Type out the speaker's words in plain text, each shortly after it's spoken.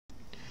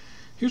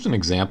Here's an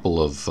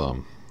example of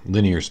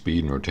linear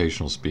speed and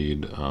rotational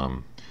speed. It's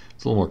a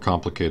little more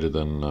complicated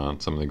than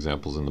some of the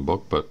examples in the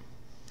book, but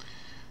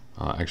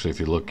actually, if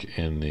you look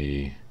in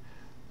the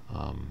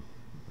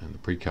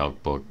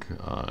pre-calc book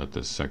at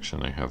this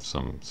section, I have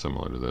some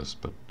similar to this.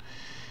 But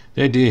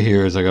the idea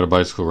here is I got a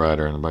bicycle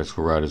rider, and the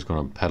bicycle rider is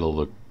going to pedal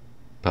the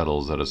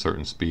pedals at a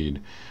certain speed.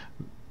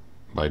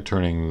 By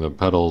turning the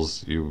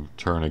pedals, you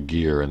turn a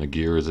gear, and the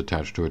gear is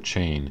attached to a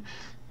chain.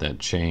 That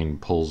chain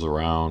pulls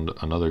around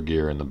another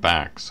gear in the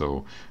back,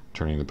 so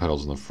turning the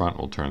pedals in the front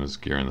will turn this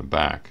gear in the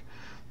back.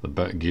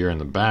 The gear in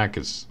the back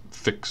is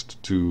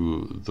fixed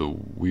to the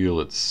wheel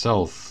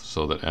itself,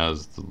 so that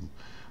as the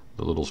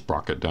little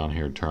sprocket down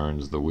here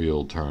turns, the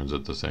wheel turns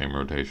at the same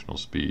rotational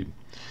speed.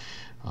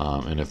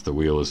 And if the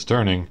wheel is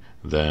turning,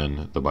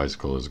 then the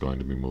bicycle is going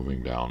to be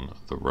moving down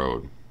the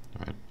road.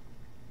 Right?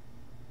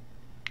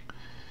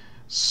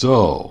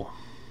 So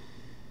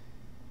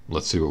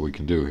let's see what we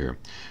can do here.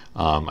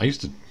 I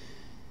used to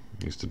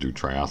do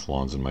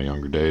triathlons in my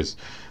younger days,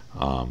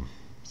 so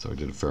I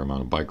did a fair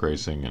amount of bike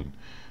racing, and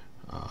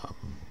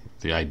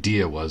the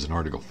idea was, in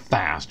order to go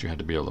fast, you had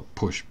to be able to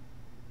push,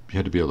 you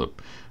had to be able to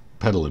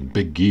pedal in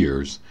big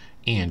gears,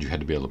 and you had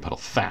to be able to pedal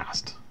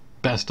fast.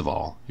 Best of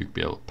all, you could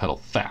be able to pedal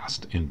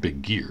fast in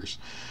big gears.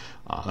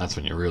 That's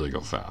when you really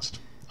go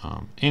fast.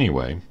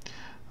 Anyway,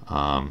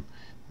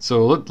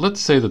 so let's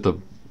say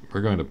that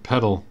we're going to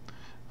pedal.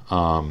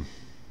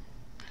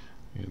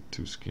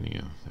 Too skinny.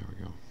 There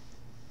we go.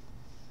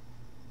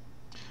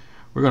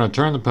 We're going to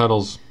turn the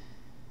pedals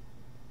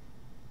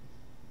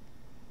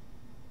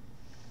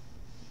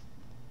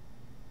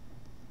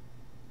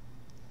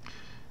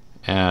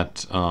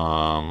at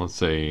let's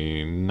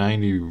say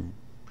 90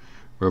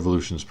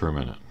 revolutions per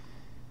minute.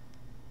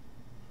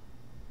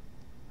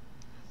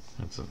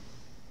 That's a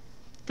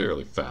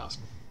fairly fast,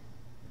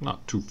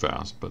 not too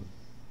fast, but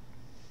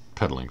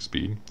pedaling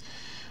speed.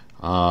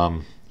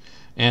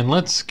 And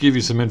let's give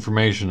you some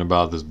information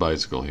about this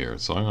bicycle here.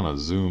 So I'm going to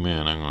zoom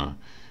in. I'm going to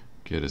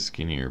get a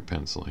skinnier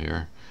pencil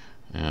here,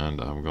 and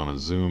I'm going to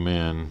zoom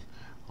in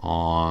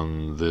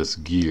on this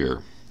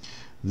gear.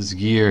 This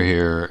gear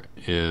here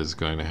is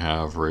going to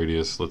have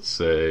radius, let's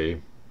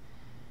say,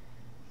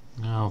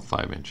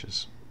 5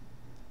 inches.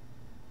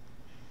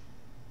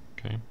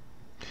 Okay.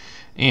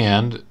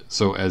 And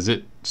so as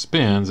it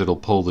spins, it'll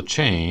pull the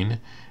chain,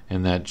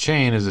 and that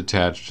chain is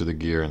attached to the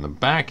gear in the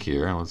back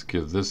here. And let's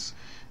give this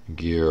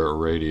gear a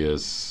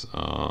radius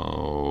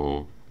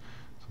something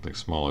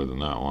smaller than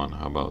that one.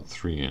 How about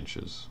 3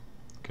 inches?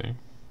 Okay.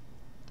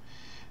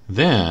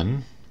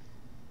 Then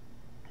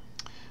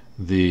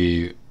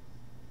the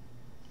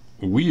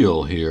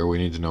wheel here, we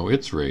need to know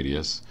its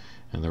radius,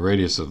 and the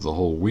radius of the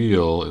whole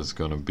wheel is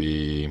going to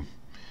be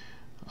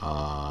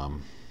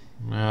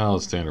well,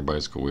 a standard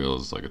bicycle wheel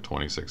is like a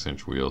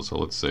 26-inch wheel, so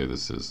let's say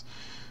this is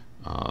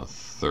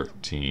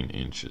 13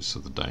 inches, so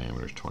the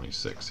diameter is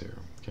 26 here.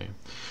 Okay,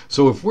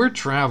 so if we're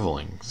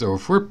traveling, so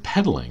if we're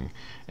pedaling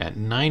at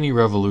 90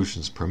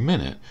 revolutions per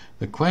minute,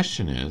 the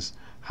question is,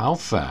 how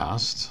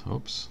fast,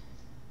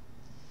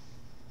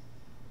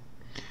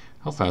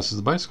 how fast is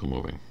the bicycle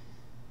moving?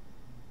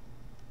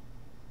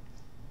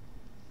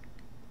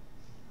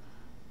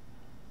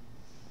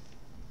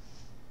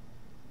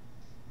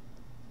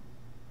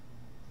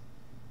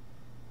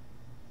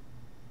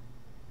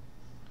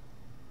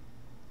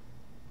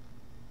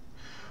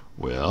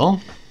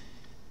 Well,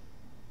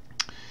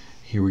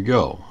 here we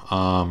go.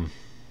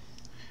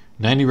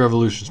 90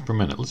 revolutions per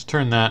minute. Let's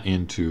turn that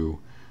into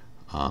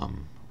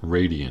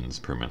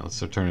radians per minute. Let's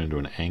turn it into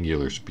an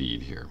angular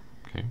speed here.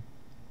 Okay.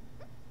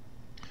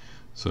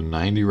 So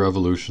 90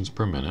 revolutions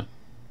per minute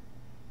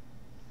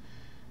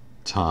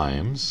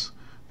times,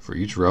 for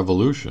each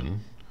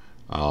revolution,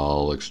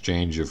 I'll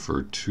exchange it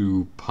for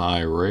 2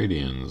 pi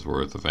radians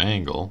worth of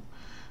angle.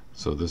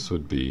 So this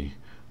would be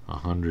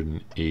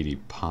 180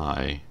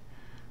 pi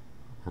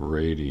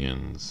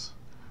radians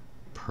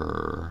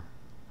per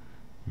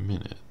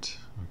minute.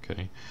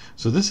 Okay,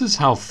 so this is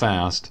how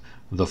fast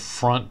the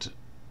front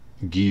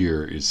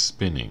gear is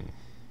spinning.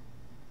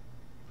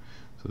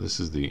 So this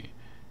is the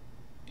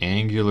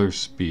angular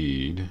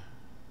speed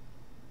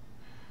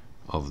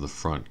of the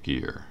front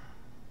gear.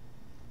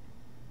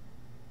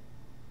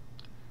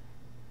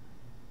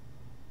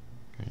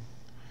 Okay,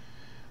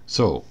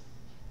 so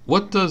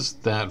what does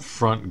that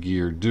front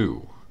gear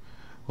do?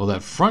 Well,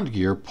 that front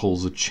gear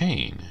pulls a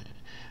chain.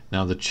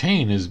 Now the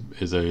chain is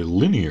a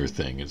linear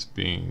thing.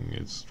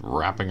 It's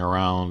wrapping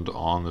around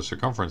on the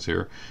circumference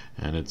here,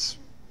 and it's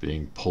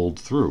being pulled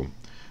through.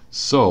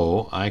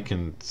 So I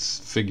can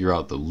figure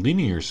out the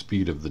linear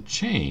speed of the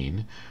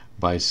chain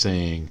by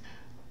saying,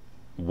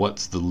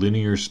 what's the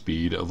linear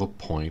speed of a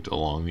point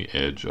along the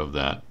edge of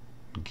that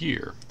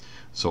gear?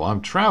 So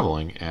I'm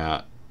spinning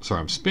at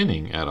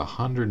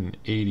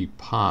 180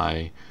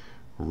 pi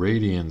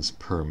radians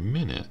per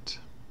minute,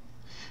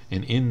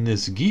 and in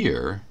this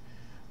gear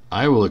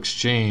I will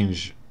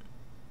exchange,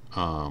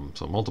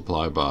 so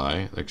multiply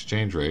by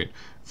exchange rate,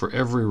 for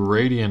every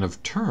radian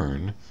of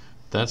turn,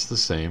 that's the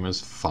same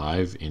as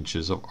 5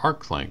 inches of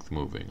arc length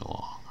moving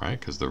along, right?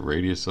 Because the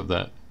radius of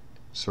that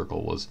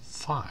circle was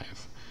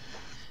 5.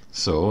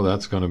 So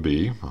that's going to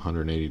be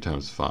 180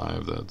 times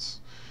 5, that's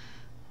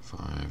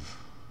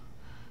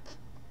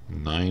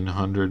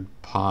 900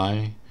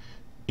 pi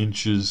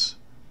inches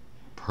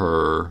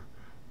per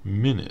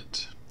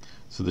minute.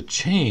 So the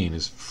chain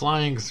is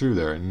flying through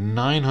there at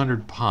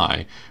 900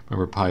 pi.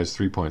 Remember, pi is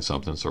 3 point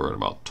something, so we're at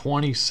about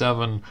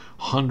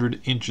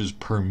 2,700 inches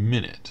per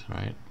minute,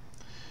 right?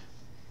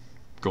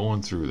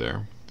 Going through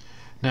there.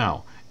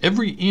 Now,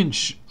 every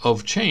inch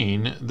of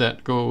chain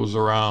that goes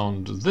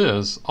around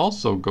this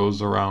also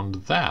goes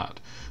around that.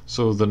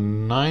 So the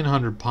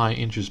 900 pi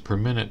inches per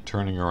minute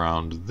turning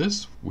around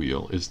this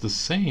wheel is the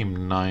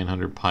same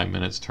 900 pi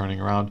minutes turning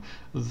around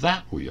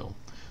that wheel.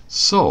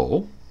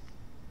 So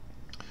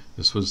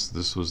this was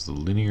the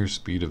linear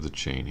speed of the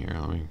chain here.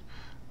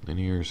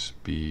 Linear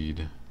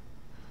speed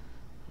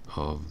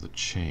of the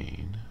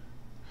chain.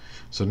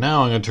 So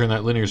now I'm going to turn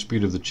that linear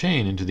speed of the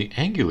chain into the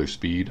angular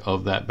speed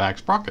of that back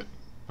sprocket,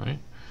 right?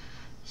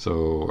 So,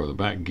 or the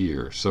back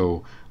gear.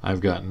 So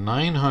I've got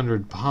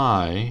 900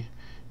 pi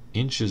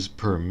inches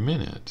per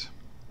minute.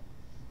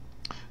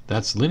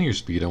 That's linear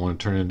speed. I want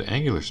to turn it into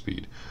angular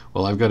speed.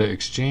 Well, I've got to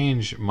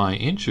exchange my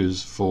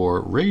inches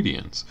for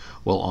radians.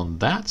 Well, on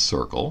that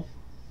circle,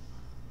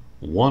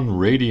 1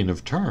 radian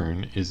of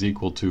turn is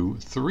equal to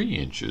 3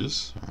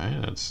 inches,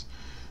 right?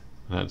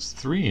 That's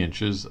 3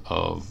 inches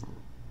of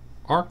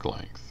arc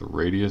length. The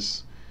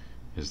radius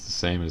is the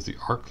same as the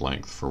arc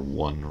length for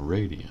 1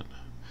 radian.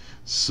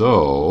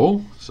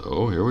 So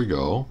here we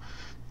go.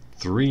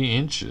 3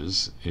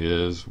 inches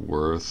is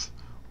worth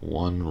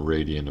 1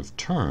 radian of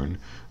turn.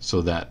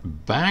 So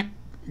that back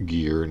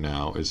gear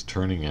now is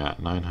turning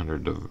at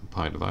 900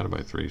 pi divided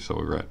by 3. So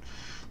we're at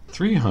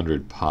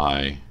 300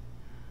 pi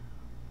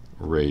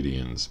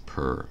radians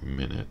per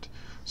minute.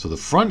 So the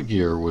front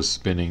gear was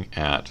spinning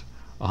at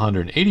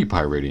 180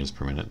 pi radians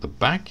per minute. The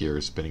back gear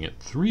is spinning at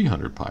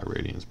 300 pi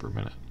radians per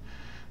minute.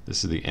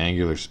 This is the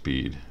angular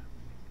speed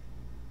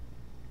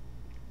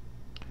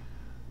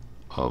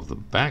of the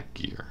back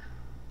gear.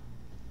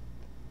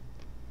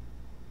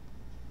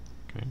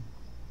 Okay.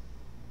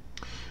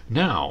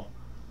 Now,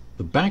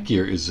 the back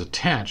gear is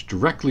attached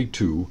directly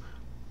to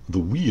the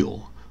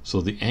wheel. So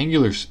the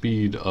angular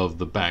speed of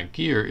the back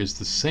gear is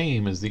the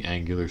same as the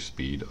angular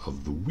speed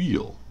of the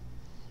wheel.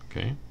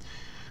 Okay,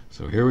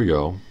 so here we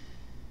go.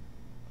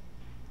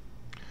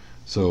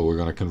 So we're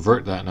going to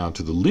convert that now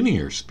to the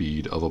linear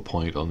speed of a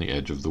point on the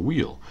edge of the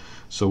wheel.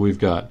 So we've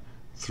got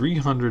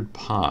 300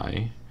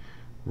 pi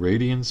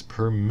radians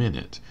per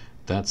minute.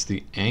 That's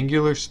the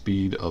angular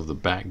speed of the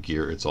back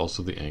gear. It's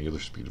also the angular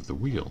speed of the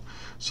wheel.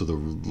 So the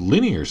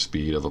linear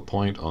speed of a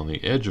point on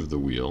the edge of the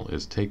wheel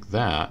is take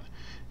that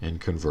and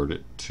convert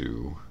it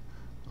to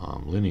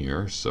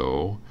linear.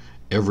 So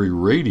every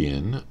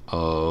radian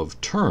of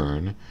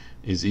turn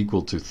is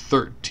equal to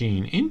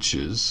 13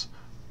 inches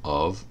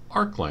of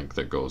arc length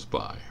that goes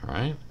by,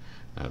 right?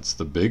 That's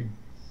the big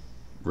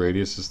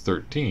radius is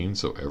 13,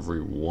 so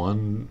every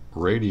 1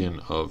 radian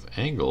of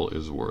angle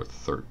is worth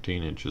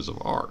 13 inches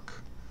of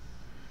arc.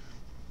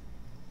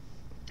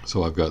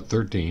 So I've got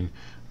 13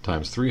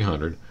 times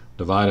 300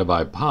 divided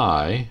by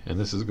pi, and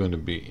this is going to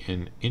be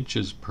in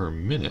inches per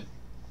minute.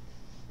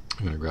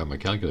 I'm going to grab my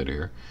calculator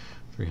here.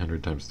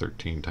 300 times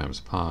 13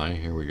 times pi.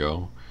 Here we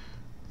go.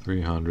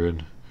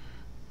 300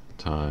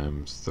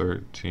 times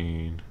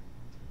 13.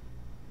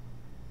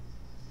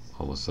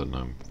 All of a sudden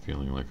I'm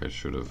feeling like I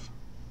should have.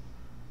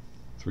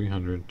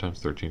 300 times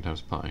 13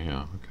 times pi.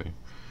 Yeah, okay.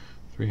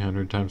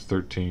 300 times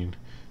 13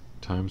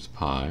 times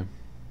pi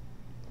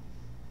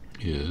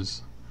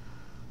is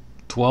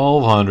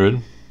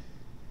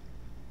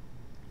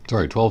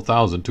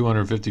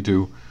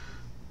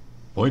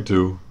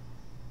 12,252.2.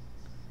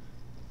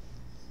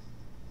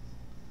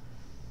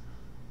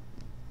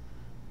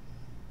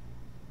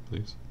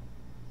 Please.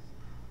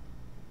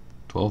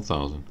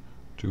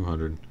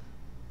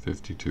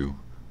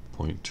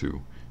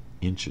 12,252.2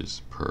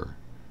 inches per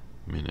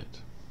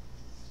minute.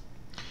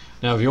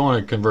 Now, if you want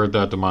to convert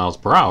that to miles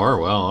per hour,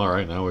 well, all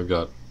right, now we've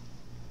got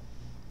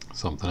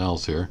something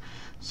else here.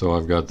 So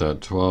I've got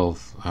that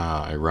 12,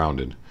 I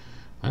rounded.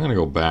 I'm going to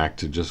go back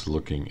to just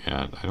looking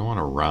at, I don't want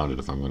to round it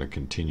if I'm going to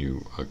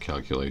continue a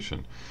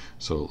calculation.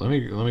 So let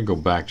me go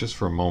back just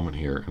for a moment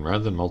here, and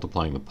rather than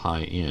multiplying the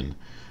pi in,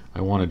 I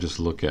want to just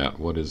look at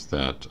what is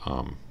that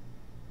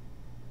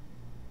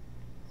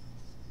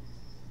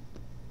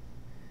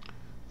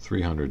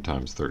 300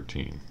 times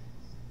 13.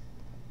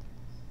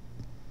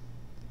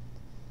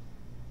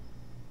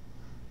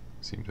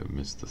 Seem to have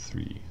missed the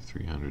 3.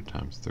 300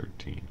 times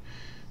 13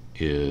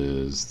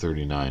 is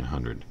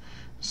 3,900.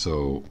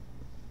 So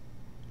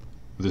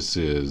this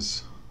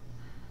is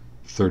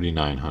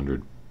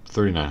 3,900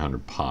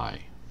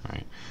 pi,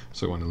 right?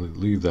 So when I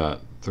leave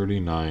that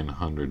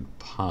 3,900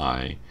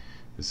 pi,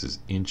 this is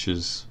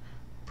inches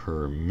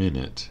per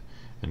minute,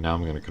 and now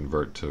I'm going to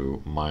convert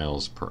to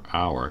miles per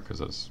hour, because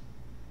that's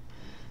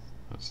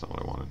not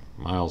what I wanted.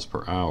 Miles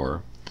per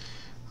hour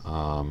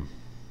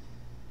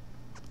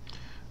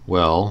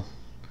Well,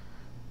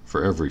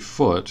 for every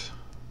foot,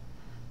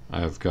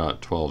 I've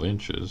got 12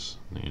 inches.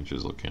 The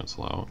inches will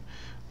cancel out.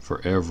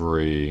 For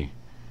every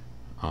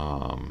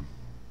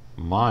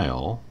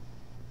mile,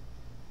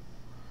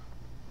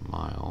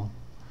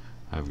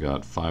 I've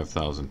got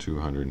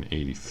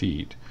 5,280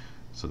 feet.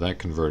 So that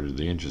converted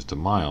the inches to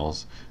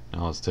miles.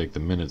 Now let's take the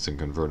minutes and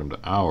convert them to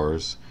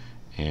hours.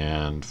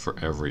 And for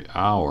every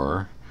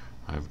hour,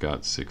 I've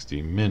got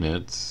 60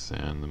 minutes,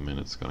 and the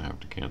minutes going to have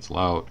to cancel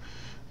out.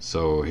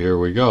 So here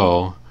we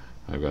go.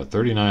 I've got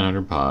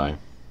 3,900 pi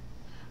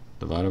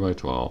divided by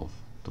 12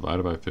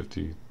 divided by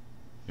 50.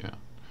 Yeah.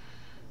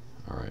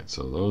 All right,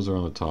 so those are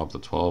on the top, the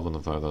 12 and the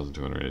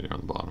 5,280 are on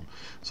the bottom.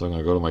 So I'm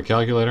going to go to my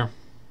calculator.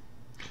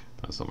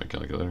 That's not my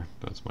calculator,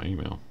 that's my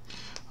email.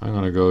 I'm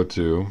going to go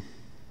to,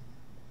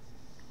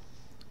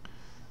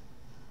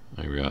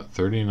 I've got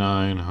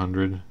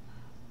 3,900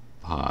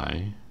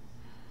 pi.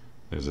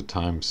 There's a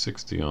times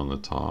 60 on the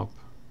top.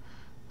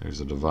 There's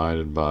a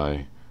divided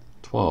by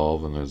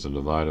 12, and there's a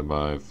divided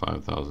by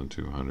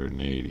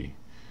 5,280.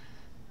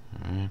 All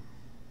right.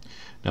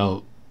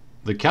 Now,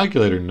 the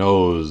calculator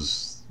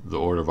knows the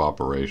order of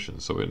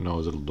operations, so it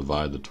knows it'll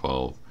divide the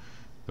 12,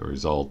 the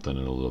result, and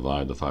it'll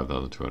divide the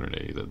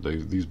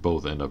 5,280. These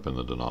both end up in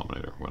the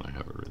denominator when I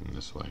have it written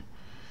this way.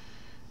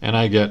 And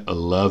I get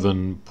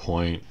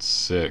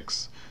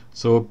 11.6.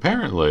 So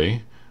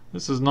apparently,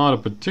 this is not a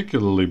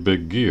particularly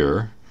big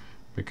gear,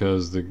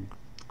 because the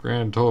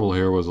grand total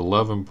here was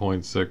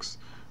 11.6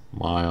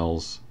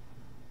 miles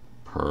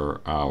per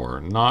hour.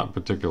 Not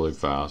particularly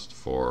fast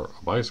for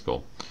a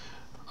bicycle.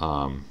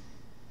 But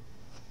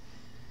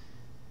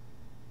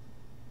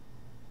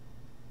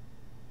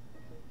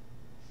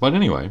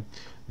anyway,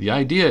 the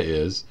idea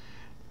is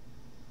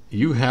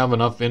you have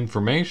enough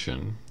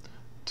information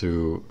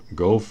to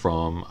go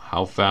from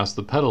how fast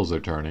the pedals are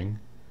turning,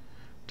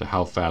 to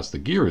how fast the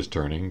gear is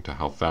turning, to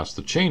how fast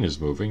the chain is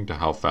moving, to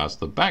how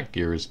fast the back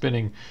gear is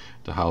spinning,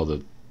 to how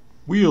the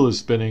wheel is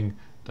spinning,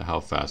 to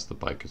how fast the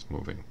bike is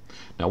moving.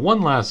 Now,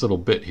 one last little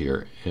bit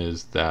here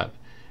is that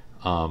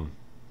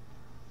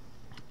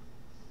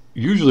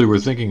usually we're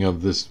thinking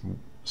of this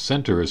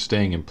center as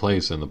staying in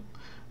place and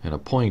a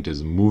point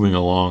is moving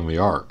along the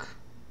arc.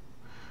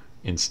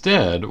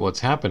 Instead, what's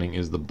happening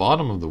is the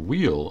bottom of the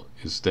wheel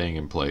is staying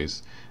in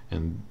place,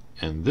 and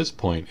this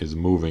point is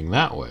moving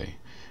that way.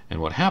 And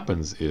what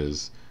happens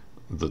is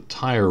the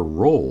tire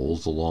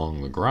rolls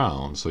along the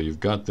ground, so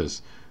you've got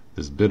this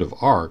bit of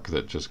arc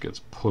that just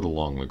gets put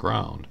along the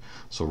ground.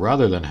 So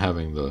rather than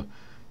having the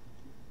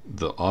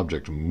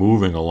object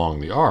moving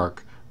along the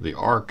arc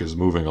is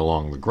moving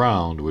along the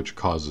ground, which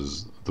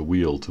causes the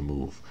wheel to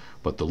move.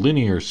 But the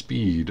linear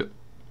speed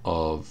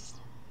of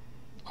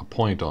a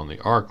point on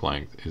the arc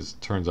length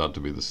turns out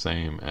to be the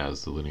same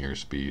as the linear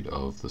speed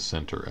of the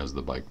center as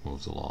the bike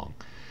moves along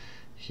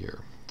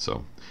here.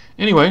 So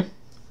anyway,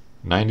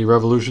 90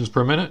 revolutions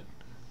per minute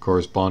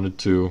corresponded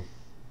to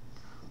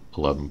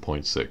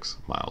 11.6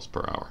 miles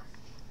per hour.